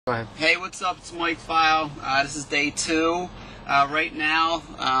Go ahead. Hey, what's up? It's Mike Feil. This is day 2. Right now,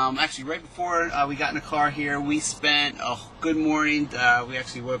 actually right before we got in the car here, we spent a good morning. We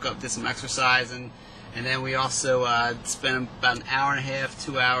actually woke up, did some exercise, and then we also spent about an hour and a half,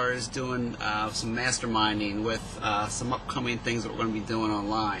 2 hours doing some masterminding with some upcoming things that we're going to be doing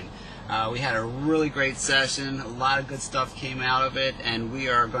online. We had a really great session. A lot of good stuff came out of it, and we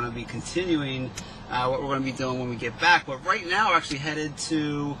are going to be continuing what we're going to be doing when we get back. But right now we're actually headed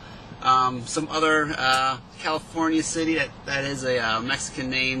to some other California city that is a Mexican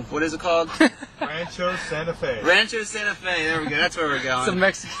name. What is it called? Rancho Santa Fe. Rancho Santa Fe. There we go. That's where we're going. Some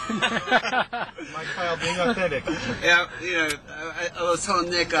Mexican. Mike Feil being authentic. Yeah, you know, I was telling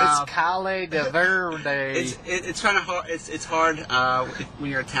Nick. It's Calle de Verde. It's kind of hard. It's hard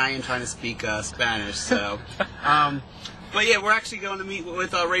when you're Italian trying to speak Spanish. So. But yeah, we're actually going to meet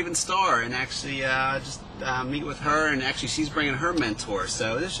with Raven Star and actually just meet with her, and actually she's bringing her mentor.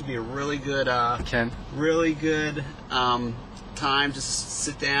 So this should be a really good, really good time. Just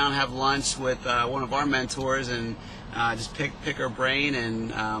sit down, have lunch with one of our mentors, and just pick her brain,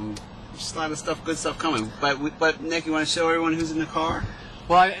 and just a lot of stuff, good stuff coming. But Nick, you want to show everyone who's in the car?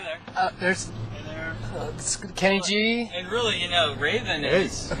 Well, there's Kenny G. And really, you know, Raven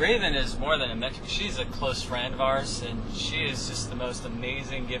is more than a Mexican. She's a close friend of ours, and she is just the most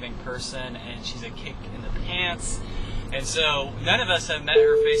amazing, giving person, and she's a kick in the pants. And so none of us have met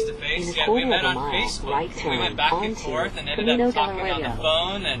her face to face yet. We met on Facebook. We went back and forth and ended up talking on the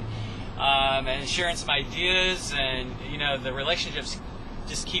phone and sharing some ideas, and you know, the relationships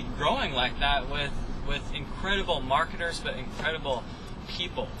just keep growing like that with incredible marketers, but incredible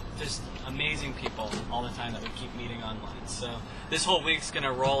people, just amazing people all the time that we keep meeting online. So this whole week's going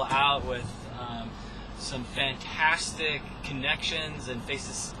to roll out with some fantastic connections and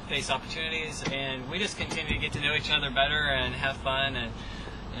face-to-face opportunities, and we just continue to get to know each other better and have fun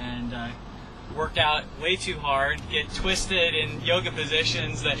and work out way too hard, get twisted in yoga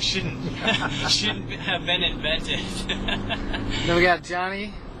positions that shouldn't have been invented. Then we got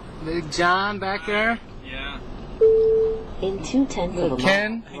Johnny, Big John back there. Yeah. In 2/10 of a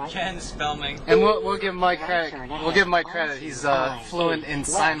Ken. mile, Ken Spellman. And we'll give Mike credit. We'll give Mike credit. He's fluent in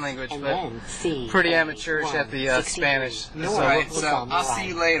sign language, but pretty amateurish at the Spanish. All right, so I'll see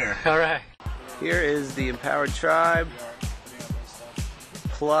you later. All right. Here is the Empowered Tribe,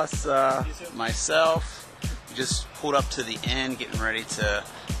 plus myself. We just pulled up to the inn, getting ready to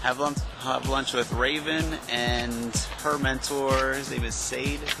have lunch with Raven and her mentor. His name is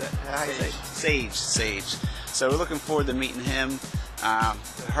Sage. Sage. So we're looking forward to meeting him.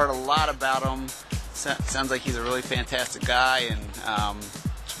 Heard a lot about him. Sounds like he's a really fantastic guy, and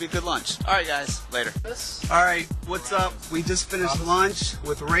should be a good lunch. All right, guys, later. All right, what's up? We just finished lunch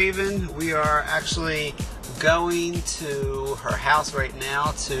with Raven. We are actually going to her house right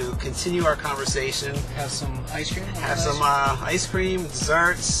now to continue our conversation. Have some ice cream. Have some ice cream,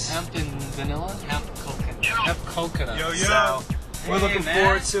 desserts. Hemp and vanilla. Hemp coconut. Hemp coconut. Yo. So we're looking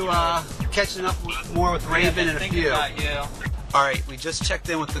forward to catching up more with Raven in a few. About you. All right, we just checked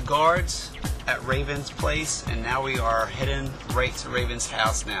in with the guards at Raven's place, and now we are heading right to Raven's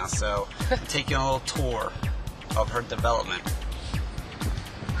house now. So we'll take you on a little tour of her development.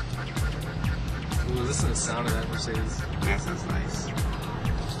 Ooh, listen to the sound of that Mercedes. That sounds nice.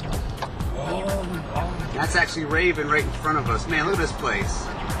 That's actually Raven right in front of us. Man, look at this place.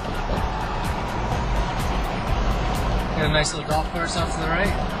 Got a nice little golf course off to the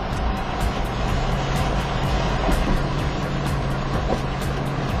right.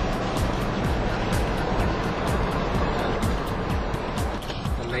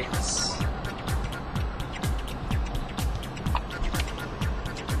 The lakes.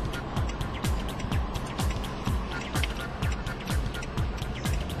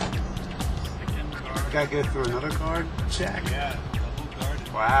 Gotta go through another guard check. Yeah, double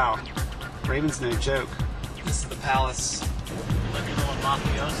guarded. Wow. Raven's no joke. This is the palace. Look at little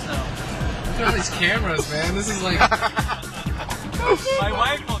mafioso. Look at all these cameras, man. This is like. My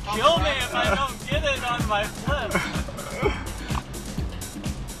wife will kill me if I don't get it on my flip.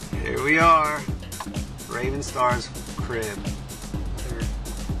 Here we are. Raven Star's crib.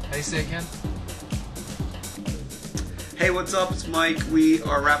 How you say it, Ken? Hey, what's up? It's Mike. We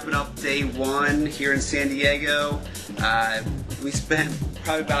are wrapping up day 1 here in San Diego. We spent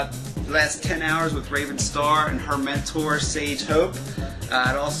probably about the last 10 hours with Raven Star and her mentor, Sage Hope. It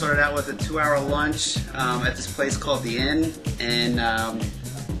all started out with a 2-hour lunch at this place called The Inn in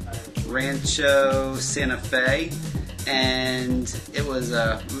Rancho Santa Fe. And it was,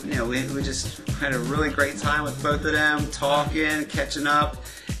 we just had a really great time with both of them, talking, catching up.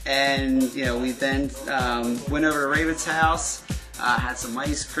 And we then went over to Raven's house, had some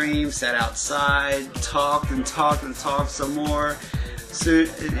ice cream, sat outside, talked some more. So,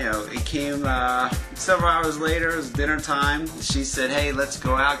 it came several hours later. It was dinner time. She said, "Hey, let's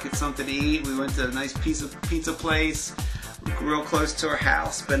go out, get something to eat." We went to a nice pizza place real close to our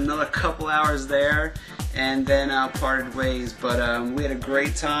house. Spent another couple hours there, and then parted ways. But we had a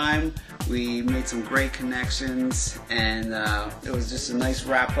great time. We made some great connections, and it was just a nice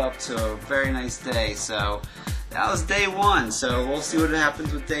wrap up to a very nice day. So that was day 1. So we'll see what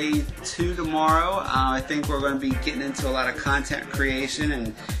happens with day 2 tomorrow. I think we're going to be getting into a lot of content creation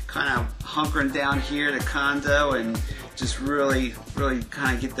and kind of hunkering down here at the condo and just really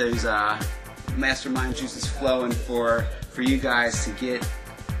kind of get those mastermind juices flowing for you guys to get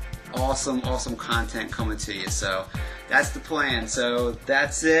awesome content coming to you. So that's the plan. So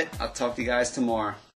that's it. I'll talk to you guys tomorrow.